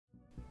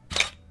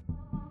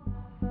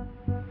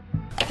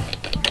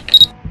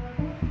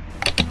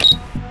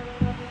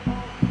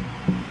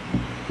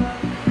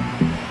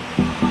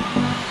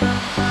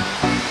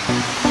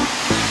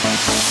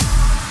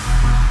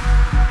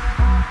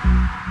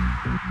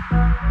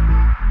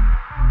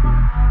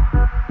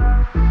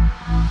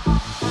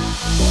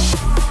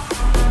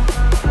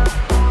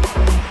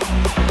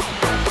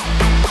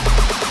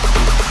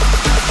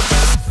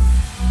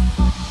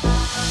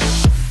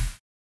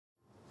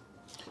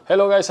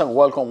Hello guys, and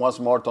welcome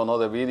once more to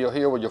another video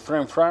here with your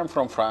friend Fran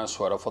from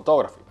Suero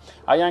Photography.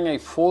 I am a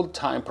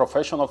full-time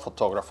professional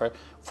photographer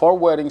for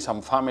weddings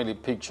and family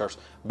pictures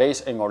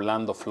based in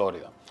Orlando,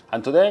 Florida.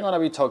 And today I'm going to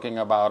be talking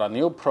about a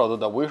new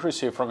product that we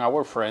received from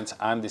our friends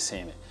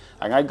Andycine.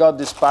 And I got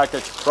this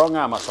package from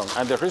Amazon,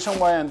 and the reason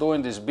why I'm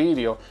doing this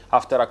video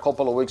after a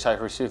couple of weeks I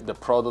received the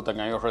product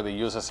and I already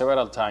used it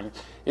several times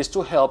is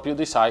to help you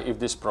decide if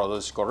this product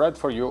is correct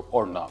for you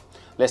or not.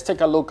 Let's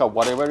take a look at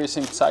whatever is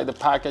inside the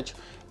package,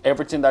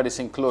 everything that is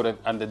included,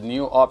 and the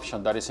new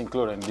option that is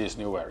included in this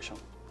new version.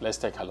 Let's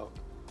take a look.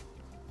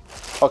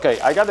 Okay,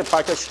 I got the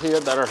package here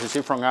that I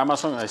received from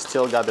Amazon. I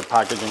still got the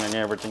packaging and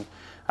everything.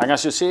 And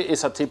as you see,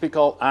 it's a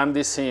typical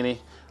Andycine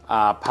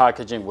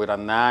packaging with a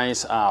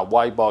nice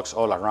white box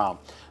all around.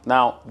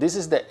 Now, this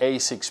is the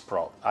A6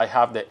 Pro. I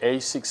have the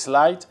A6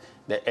 Lite,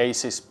 the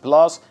A6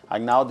 Plus,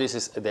 and now this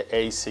is the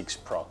A6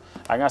 Pro.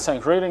 And as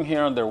I'm reading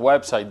here on their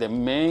website, the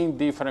main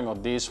difference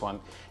of this one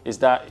is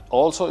that it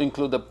also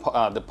include the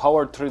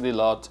Power 3D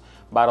LUT,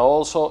 but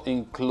also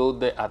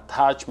include the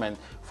attachment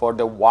for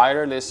the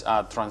wireless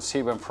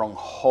transceiver from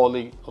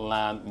Holy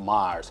Land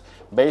Mars.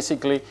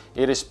 Basically,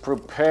 it is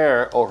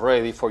prepared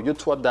already for you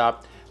to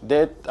adapt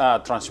the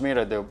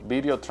transmitter, the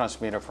video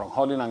transmitter from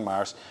Holy Land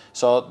Mars.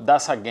 So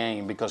that's a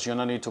gain because you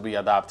don't need to be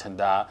adapting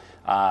that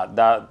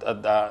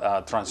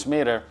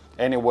transmitter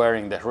anywhere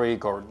in the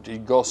rig, or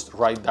it goes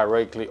right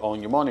directly on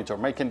your monitor,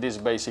 making this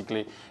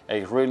basically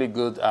a really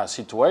good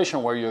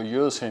situation where you're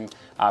using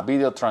a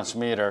video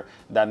transmitter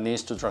that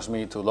needs to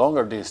transmit to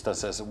longer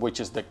distances,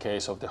 which is the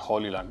case of the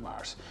Holy Land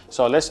Mars.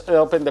 So let's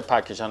open the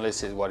package and let's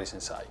see what is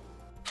inside.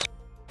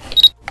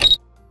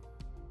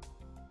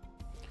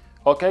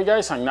 Okay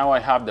guys, and now I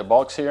have the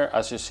box here.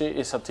 As you see,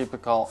 it's a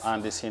typical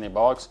Andycine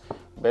box,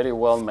 very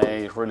well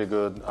made, really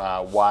good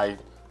white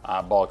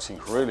boxing,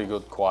 really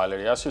good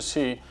quality. As you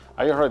see,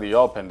 I already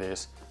opened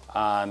this,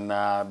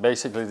 and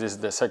basically this is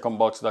the second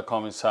box that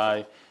comes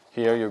inside.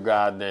 Here you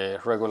got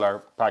the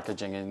regular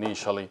packaging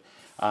initially,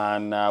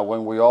 and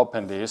when we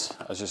open this,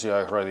 as you see,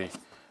 I already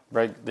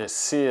break the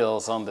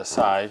seals on the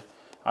side.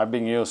 I've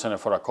been using it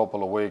for a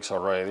couple of weeks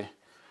already.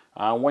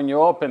 And when you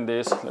open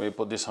this, let me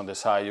put this on the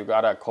side, you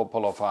got a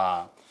couple of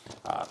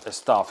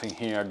stuff in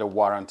here, the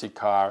warranty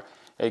card,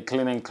 a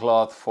cleaning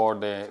cloth for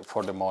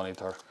the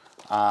monitor,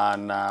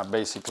 and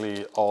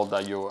basically all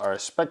that you are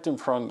expecting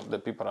from the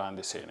people at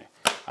Andycine.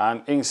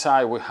 And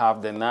inside we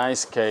have the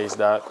nice case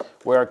that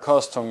we're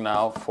accustomed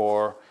now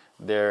for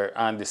their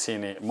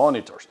Andycine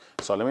monitors.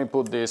 So let me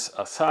put this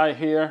aside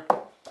here,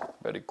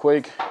 very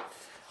quick.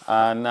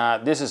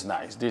 And this is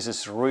nice. This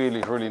is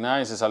really, really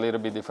nice. It's a little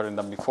bit different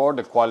than before.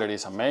 The quality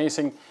is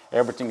amazing.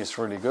 Everything is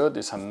really good.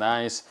 It's a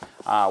nice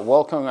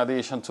welcome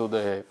addition to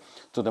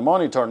the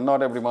monitor.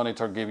 Not every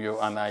monitor gives you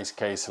a nice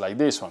case like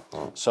this one.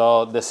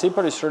 So the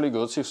zipper is really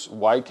good. It's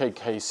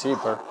YKK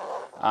zipper.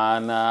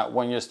 And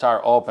when you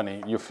start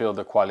opening, you feel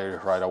the quality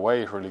right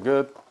away. It's really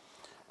good.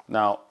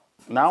 Now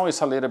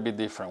it's a little bit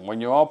different. When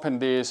you open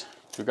this,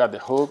 you got the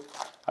hook.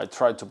 I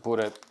tried to put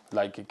it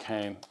like it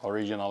came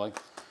originally.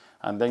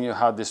 And then you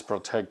have this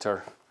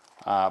protector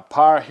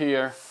part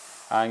here,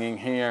 and in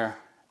here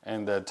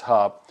in the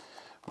top,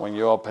 when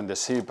you open the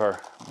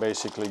zipper,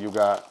 basically you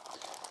got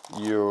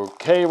your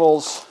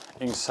cables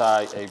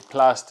inside a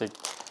plastic,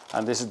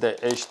 and this is the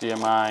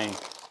HDMI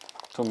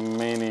to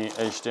mini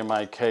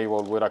HDMI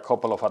cable with a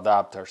couple of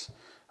adapters.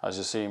 As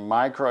you see,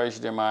 micro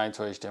HDMI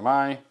to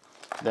HDMI,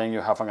 then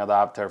you have an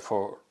adapter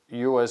for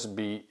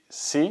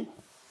USB-C,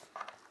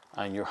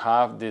 and you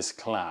have this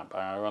clamp.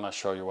 I'm gonna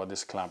show you what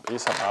this clamp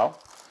is about.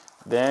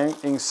 Then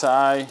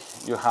inside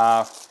you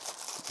have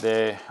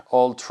the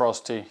old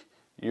trusty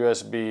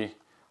USB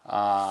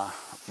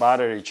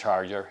battery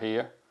charger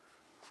here.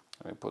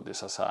 Let me put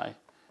this aside.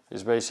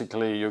 It's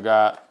basically you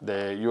got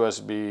the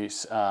USB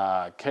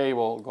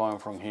cable going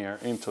from here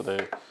into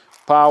the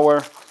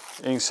power.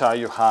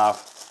 Inside you have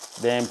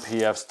the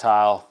MPF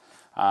style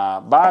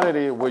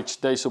battery,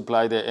 which they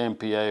supply the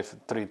MPF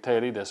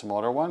 330, the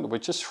smaller one,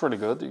 which is really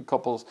good.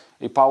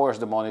 It powers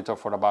the monitor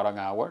for about an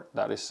hour.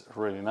 That is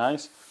really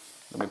nice.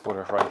 Let me put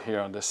it right here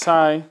on the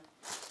side.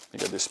 You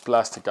get this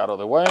plastic out of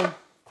the way.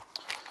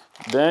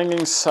 Then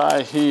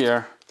inside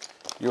here,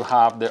 you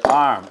have the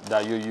arm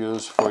that you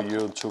use for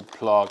you to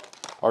plug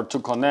or to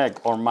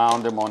connect or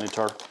mount the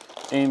monitor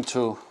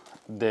into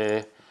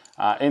the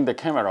in the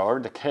camera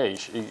or the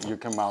cage. You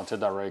can mount it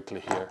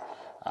directly here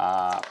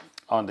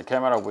on the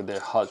camera with the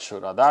hot shoe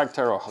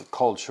adapter or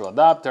cold shoe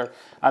adapter.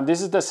 And this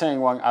is the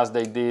same one as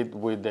they did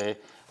with the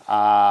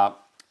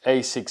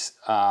A6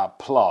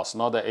 Plus,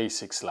 not the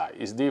A6 Lite.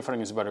 It's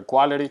different, it's better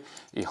quality.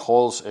 It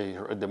holds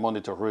the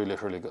monitor really,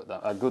 really good.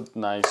 A good,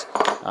 nice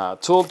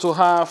tool to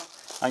have.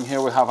 And here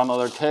we have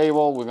another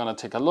cable. We're gonna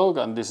take a look,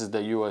 and this is the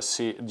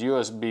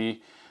USB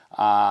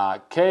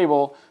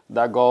cable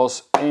that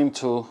goes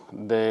into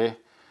the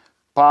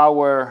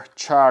power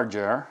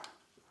charger.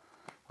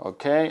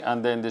 Okay,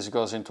 and then this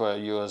goes into a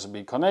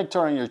USB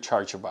connector and you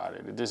charge your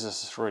battery. This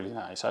is really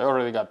nice. I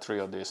already got 3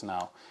 of these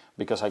now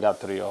because I got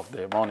 3 of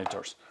the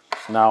monitors.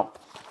 Now,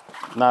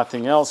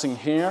 nothing else in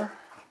here.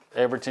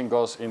 everything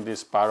goes in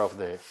this part of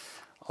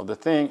the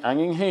thing. And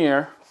in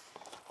here,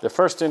 the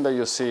first thing that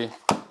you see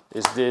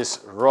is this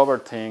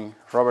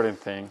rubberizing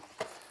thing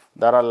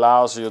that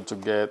allows you to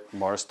get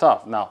more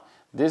stuff. Now,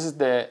 this is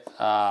the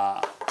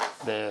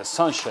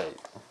sunshade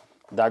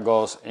that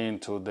goes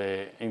into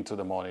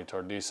the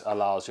monitor. This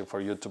allows you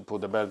for you to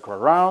put the Velcro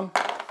around.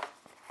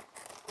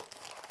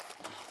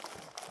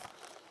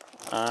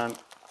 And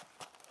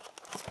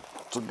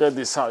to get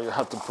this out, you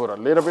have to put a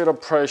little bit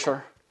of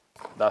pressure.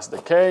 That's the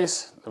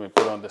case. Let me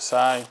put it on the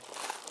side.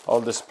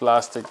 All this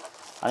plastic.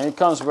 And it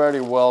comes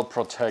very well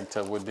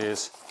protected with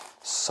this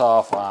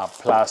soft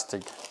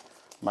plastic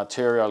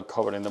material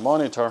covering the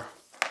monitor.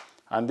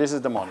 And this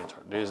is the monitor.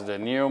 This is the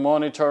new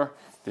monitor.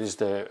 This is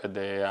the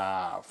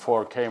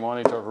 4K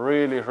monitor.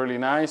 Really, really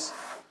nice.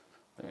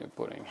 Let me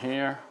put it in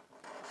here.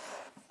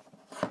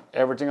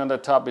 Everything on the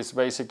top is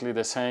basically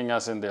the same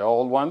as in the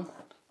old one.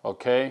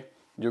 Okay.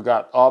 You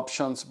got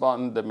options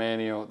button, the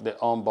menu, the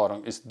on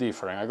button is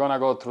different. I'm gonna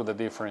go through the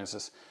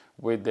differences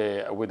with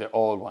the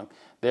old one.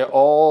 The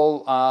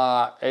old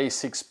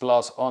A6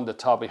 Plus on the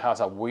top, it has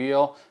a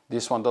wheel.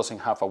 This one doesn't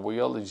have a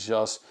wheel. It's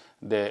just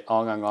the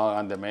on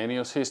and the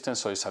menu system.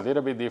 So it's a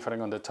little bit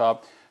different on the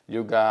top.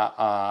 You got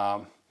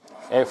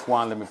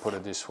F1. Let me put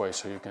it this way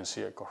so you can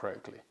see it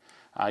correctly.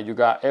 You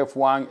got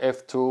F1,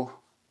 F2,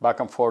 back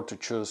and forth to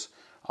choose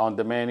on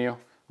the menu.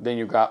 Then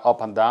you got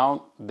up and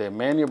down, the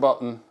menu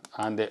button,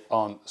 and the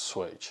on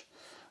switch.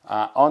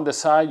 On the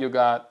side, you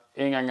got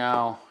in and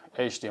out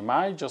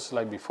HDMI, just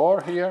like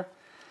before here.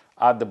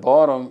 At the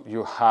bottom,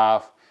 you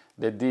have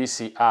the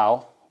DC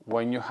out.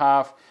 When you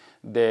have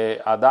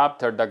the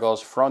adapter that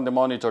goes from the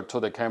monitor to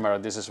the camera,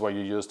 this is what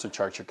you use to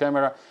charge your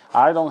camera.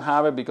 I don't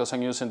have it because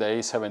I'm using the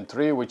A7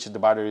 III, which the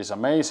battery is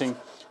amazing.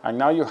 And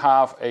now you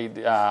have a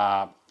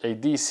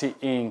DC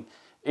in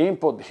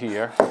input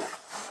here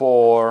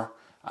for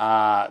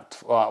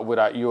with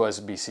a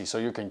USB-C, so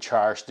you can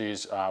charge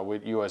this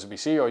with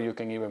USB-C, or you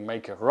can even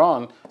make it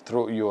run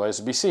through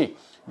USB-C.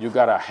 You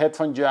got a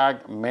headphone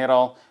jack,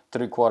 metal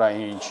 3/4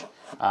 inch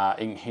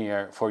in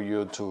here for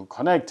you to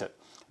connect it.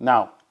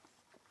 Now,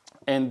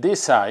 in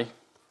this side,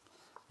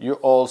 you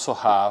also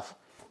have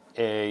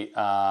a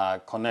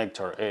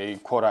connector, a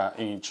 1/4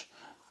 inch,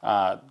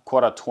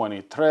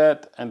 1/4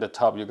 thread, and the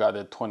top you got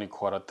a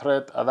 20/4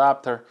 thread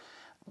adapter.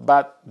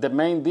 But the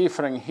main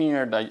difference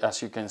here, that,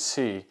 as you can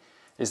see,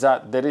 is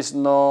that there is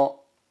no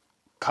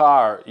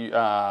card,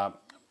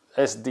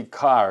 SD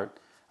card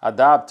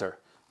adapter.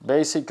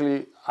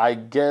 Basically, I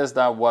guess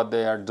that what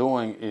they are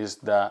doing is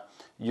that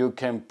you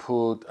can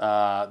put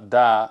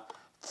that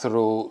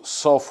through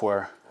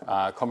software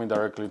coming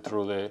directly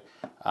through the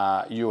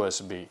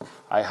USB.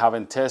 I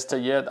haven't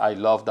tested yet. I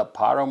love that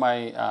part of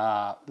my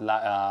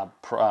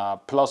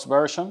Plus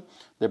version,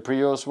 the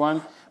previous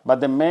one.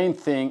 But the main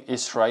thing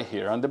is right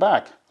here on the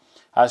back.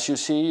 As you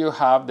see, you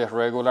have the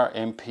regular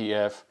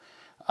MPF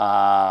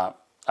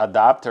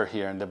adapter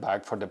here in the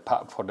back for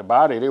the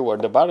battery, where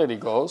the battery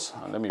goes.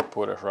 And let me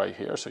put it right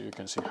here so you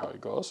can see how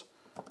it goes.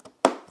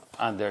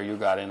 And there you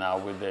got it now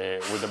with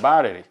the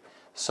battery.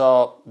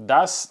 So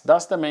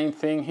that's the main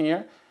thing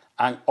here.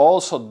 And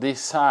also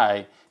this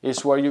side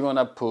is where you're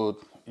gonna put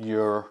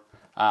your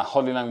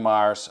Hollyland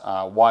Mars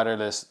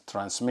wireless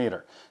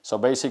transmitter. So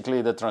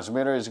basically the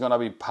transmitter is gonna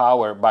be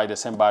powered by the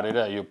same battery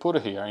that you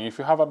put here. And if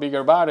you have a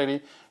bigger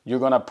battery, you're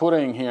gonna put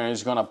it in here and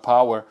it's gonna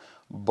power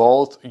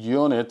both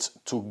units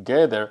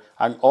together.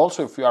 And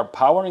also, if you are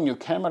powering your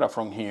camera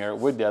from here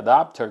with the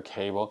adapter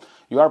cable,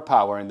 you are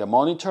powering the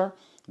monitor,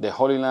 the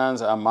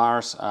HoloLens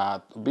Mars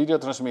video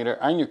transmitter,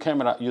 and your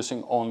camera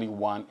using only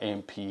 1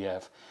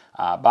 MPF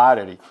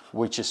battery,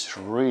 which is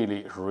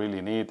really,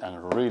 really neat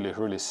and really,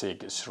 really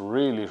sick. It's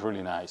really,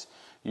 really nice.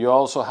 You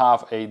also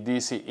have a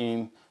DC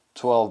in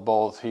 12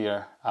 volt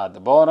here at the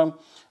bottom,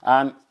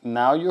 and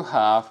now you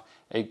have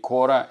a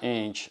 1/4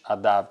 inch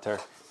adapter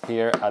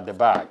here at the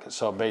back.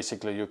 So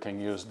basically you can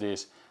use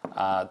this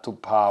to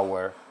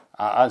power,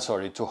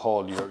 to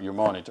hold your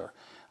monitor.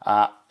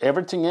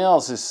 Everything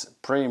else is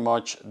pretty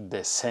much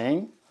the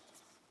same.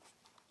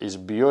 It's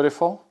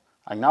beautiful.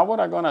 And now what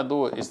I'm gonna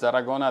do is that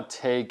I'm gonna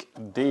take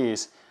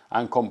this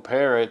and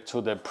compare it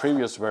to the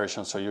previous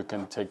version so you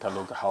can take a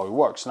look at how it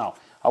works. Now,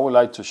 I would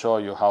like to show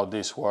you how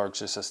this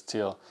works. It's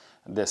still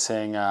the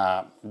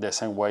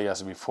same way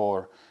as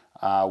before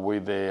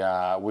with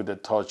the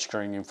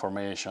touchscreen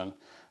information.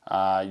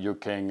 You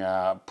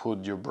can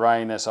put your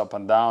brightness up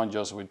and down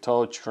just with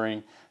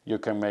touchscreen. You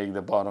can make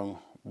the button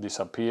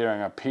disappear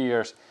and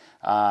appears.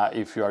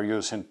 If you are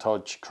using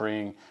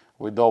touchscreen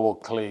with double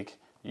click,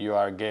 you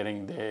are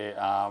getting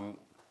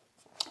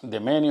the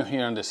menu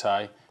here on the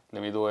side.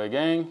 Let me do it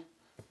again.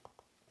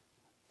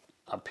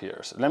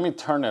 Appears. Let me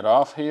turn it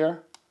off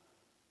here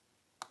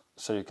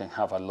so you can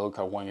have a look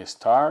at when it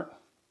starts.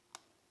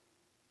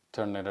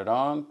 Turn it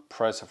on,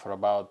 press it for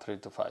about 3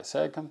 to 5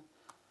 seconds,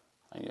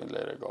 and you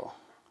let it go.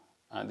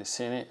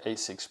 Andycine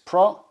A6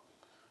 Pro,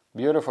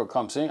 beautiful,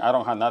 comes in. I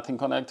don't have nothing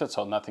connected,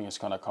 so nothing is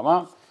gonna come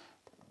out.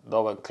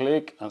 Double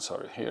click,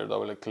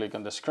 double click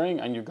on the screen,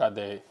 and you got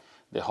the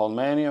whole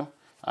menu.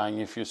 and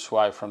if you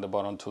swipe from the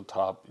bottom to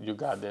top, you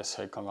got the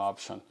second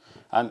option.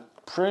 And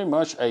pretty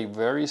much a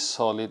very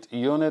solid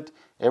unit.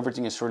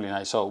 Everything is really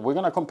nice. So we're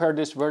gonna compare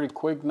this very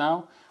quick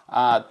now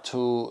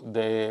to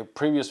the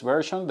previous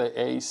version, the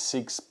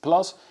A6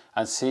 Plus,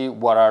 and see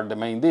what are the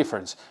main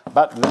difference.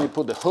 But let me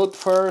put the hood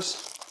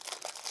first,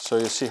 so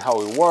you see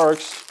how it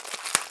works.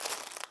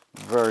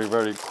 Very,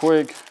 very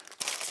quick.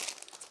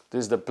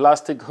 This is the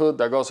plastic hood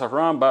that goes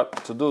around,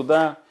 but to do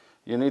that,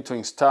 you need to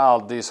install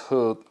this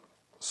hood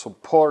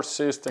support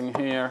system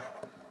here.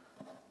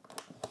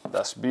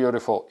 That's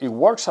beautiful. It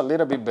works a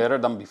little bit better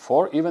than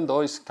before, even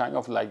though it's kind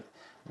of like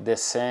the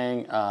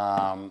same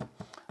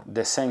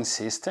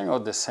system or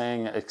the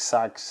same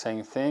exact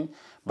same thing,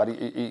 but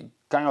it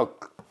kind of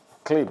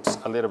clips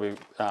a little bit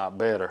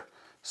better.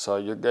 So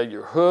you get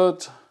your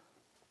hood,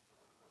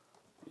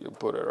 you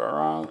put it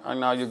around, and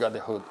now you got the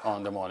hood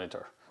on the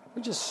monitor,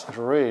 which is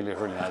really,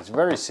 really nice.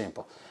 Very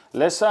simple.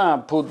 Let's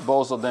put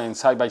both of them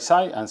side by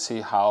side and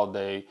see how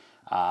they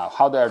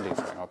are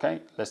different.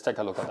 Okay, let's take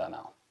a look at that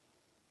now.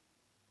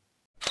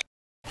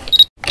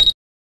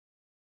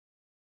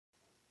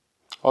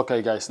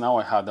 Okay guys, now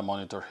I have the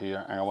monitor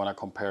here and I want to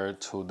compare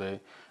it to the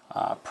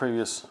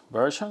previous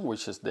version,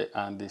 which is the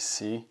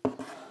Andycine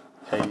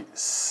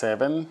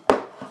A7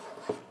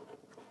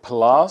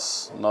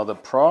 Plus, not the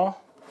Pro.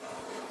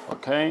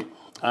 Okay,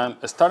 and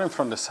starting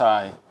from the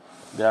side,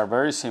 they are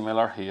very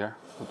similar here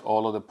with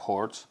all of the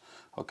ports.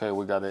 Okay,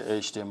 we got the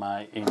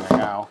HDMI in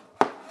and out.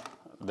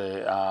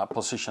 The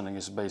positioning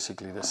is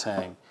basically the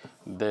same.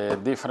 The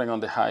difference on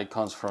the high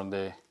comes from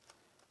the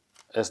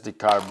SD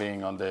card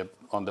being on the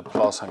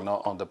Plus and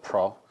not on the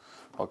Pro.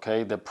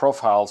 Okay, the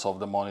profiles of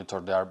the monitor,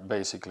 they are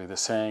basically the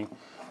same.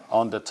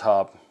 On the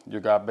top, you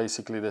got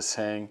basically the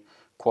same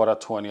quarter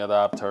 20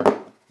 adapter.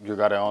 You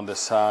got it on the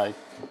side.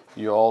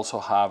 You also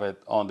have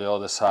it on the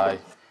other side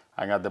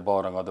and at the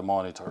bottom of the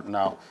monitor.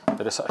 Now,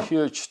 there is a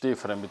huge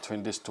difference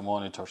between these two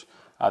monitors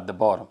at the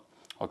bottom.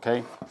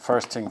 Okay,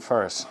 first thing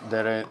first,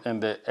 there in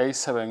the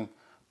A7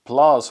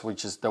 Plus,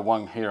 which is the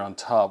one here on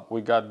top,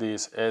 we got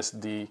this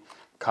SD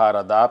card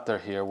adapter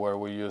here where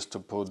we used to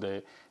put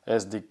the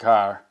SD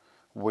card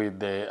with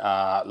the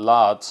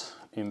LUTs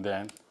in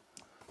them,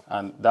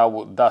 and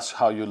that's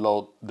how you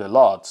load the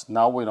LUTs.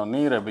 Now we don't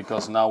need it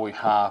because now we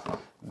have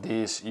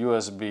this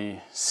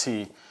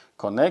USB-C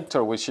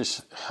connector, which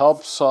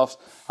helps us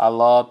a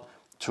lot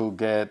to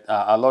get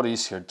a lot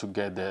easier to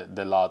get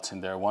the LUTs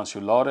in there. Once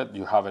you load it,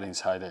 you have it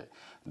inside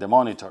the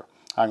monitor.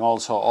 And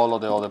also all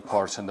of the other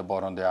parts in the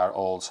bottom, they are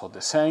also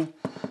the same.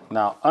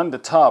 Now on the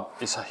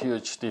top is a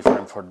huge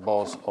difference for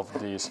both of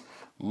these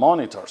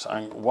monitors.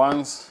 And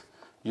once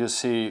you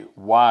see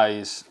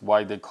why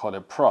they call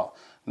it Pro.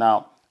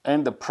 Now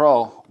in the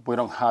Pro, we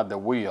don't have the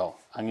wheel,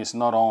 and it's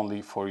not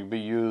only for be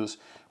used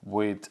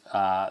with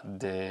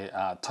the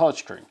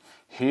touchscreen.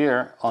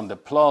 Here on the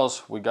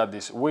Plus, we got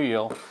this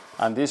wheel,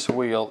 and this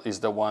wheel is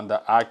the one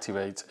that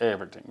activates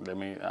everything. Let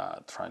me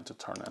try to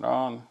turn it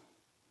on.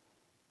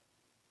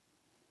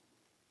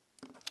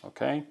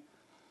 Okay,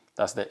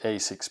 that's the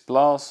A6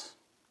 Plus.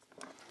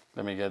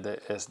 Let me get the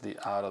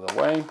SD out of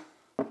the way.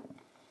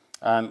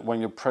 And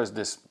when you press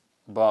this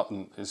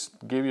button, it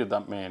gives you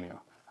that menu,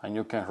 and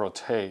you can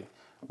rotate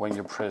when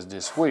you press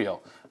this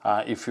wheel.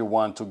 If you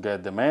want to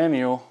get the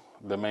menu,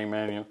 the main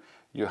menu,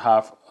 you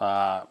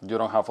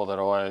don't have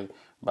other way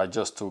but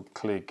just to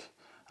click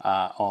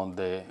on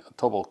the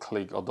double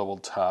click or double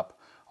tap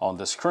on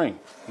the screen.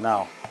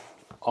 Now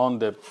on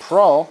the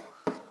Pro,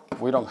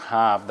 we don't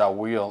have that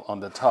wheel on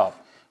the top.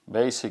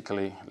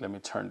 Basically, let me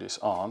turn this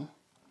on.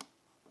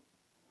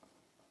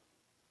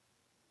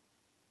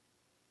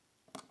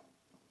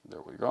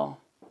 There we go.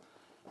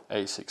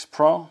 A6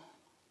 Pro.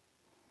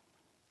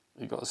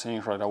 It goes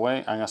in right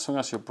away, and as soon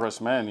as you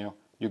press menu,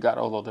 you got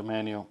all of the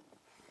menu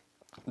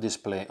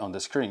display on the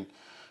screen.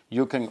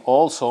 You can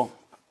also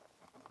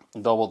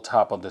double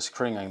tap on the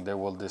screen and they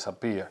will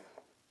disappear.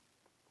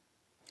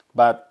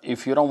 But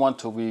if you don't want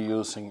to be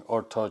using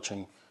or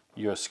touching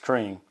your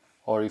screen,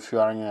 or if you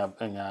are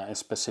in a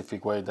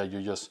specific way that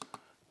you just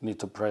need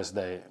to press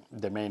the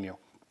menu,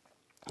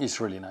 it's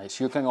really nice.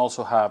 You can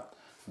also have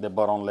the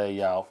button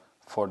layout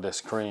for the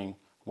screen.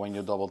 When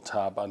you double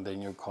tap and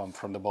then you come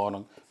from the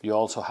bottom, you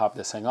also have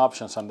the same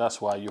options, and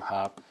that's why you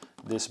have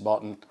this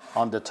button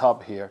on the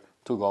top here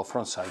to go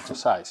from side to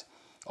side.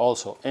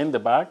 Also in the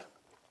back,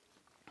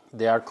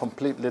 they are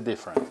completely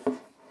different.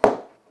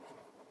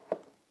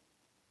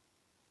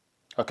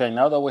 Okay,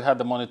 now that we have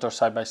the monitor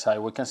side by side,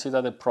 we can see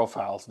that the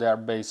profiles, they are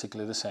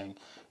basically the same.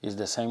 It's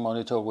the same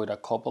monitor with a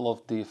couple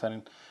of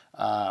different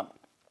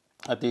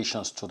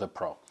additions to the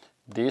Pro.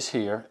 This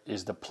here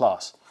is the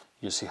Plus.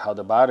 You see how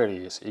the battery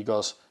is. It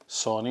goes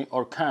Sony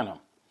or Canon.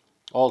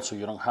 Also,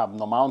 you don't have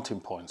no mounting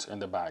points in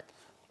the back.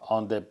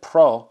 On the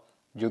Pro,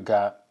 you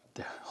got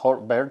the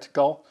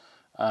vertical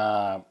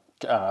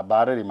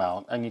battery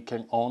mount, and it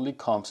can only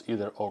comes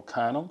either or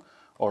Canon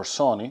or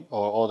Sony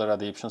or other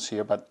additions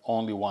here, but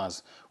only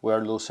once. We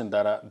are losing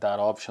that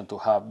option to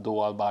have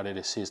dual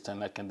battery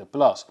system like in the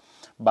Plus.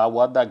 But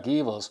what that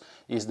gives us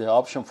is the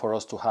option for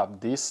us to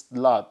have this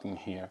slot in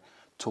here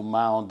to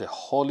mount the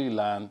Holy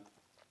Land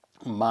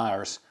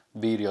Mars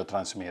video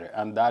transmitter,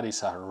 and that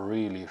is a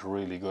really,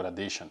 really good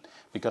addition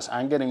because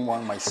I'm getting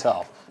one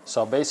myself.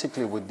 So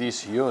basically with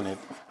this unit,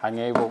 I'm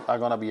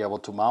gonna be able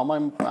to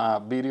mount my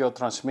video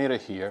transmitter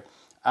here,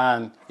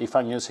 and if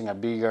I'm using a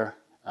bigger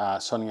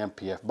Sony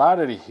MPF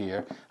battery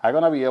here, I'm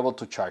gonna be able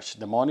to charge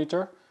the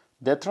monitor,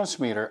 the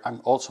transmitter, and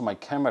also my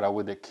camera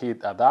with the kit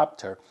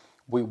adapter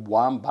with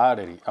one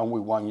battery and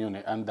with one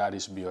unit, and that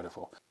is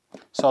beautiful.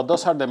 So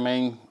those are the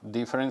main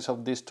difference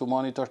of these two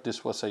monitors.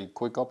 This was a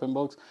quick open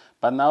box,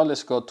 but now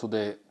let's go to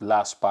the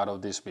last part of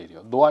this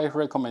video. Do I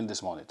recommend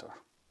this monitor?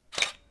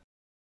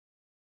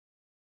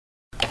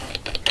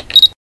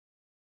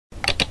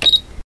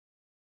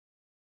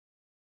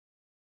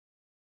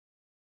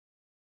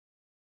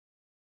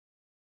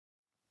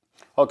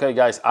 Okay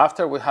guys,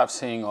 after we have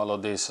seen all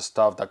of this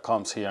stuff that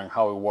comes here and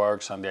how it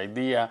works and the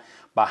idea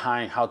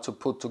behind how to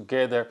put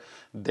together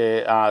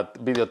the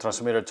video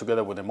transmitter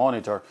together with the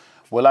monitor,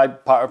 will I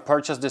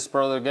purchase this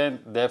product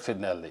again?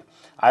 Definitely.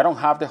 I don't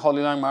have the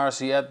Holy Land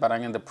Mars yet, but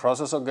I'm in the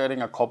process of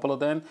getting a couple of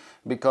them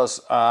because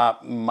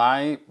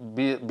my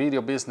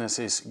video business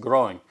is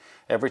growing.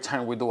 Every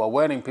time we do a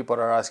wedding, people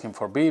are asking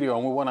for video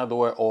and we want to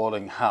do it all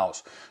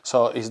in-house.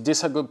 So is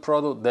this a good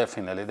product?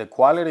 Definitely. The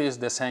quality is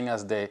the same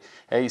as the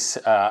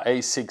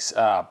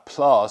A6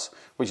 Plus,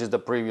 which is the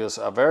previous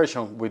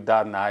version with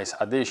that nice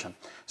addition.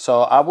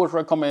 So I would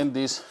recommend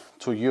this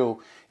to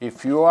you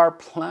if you are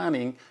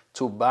planning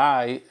to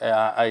buy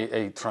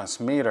a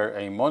transmitter,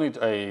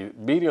 a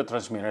video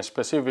transmitter,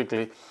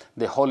 specifically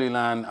the Holy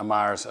Land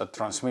Mars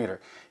transmitter.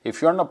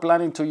 If you're not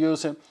planning to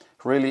use it,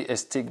 really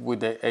stick with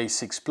the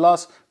A6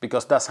 Plus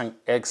because that's an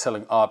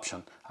excellent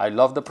option. I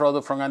love the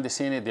product from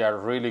Andycine. They are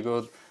really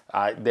good.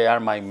 They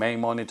are my main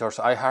monitors.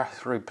 I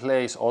have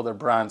replaced other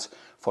brands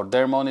for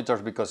their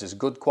monitors because it's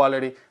good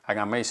quality and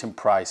amazing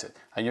prices.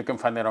 And you can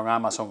find it on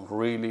Amazon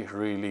really,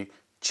 really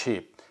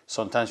cheap.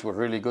 Sometimes with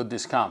really good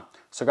discount.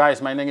 So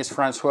guys, my name is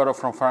Suero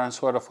from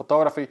Suero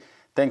Photography.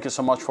 Thank you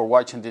so much for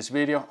watching this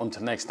video.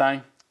 Until next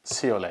time,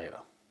 see you later.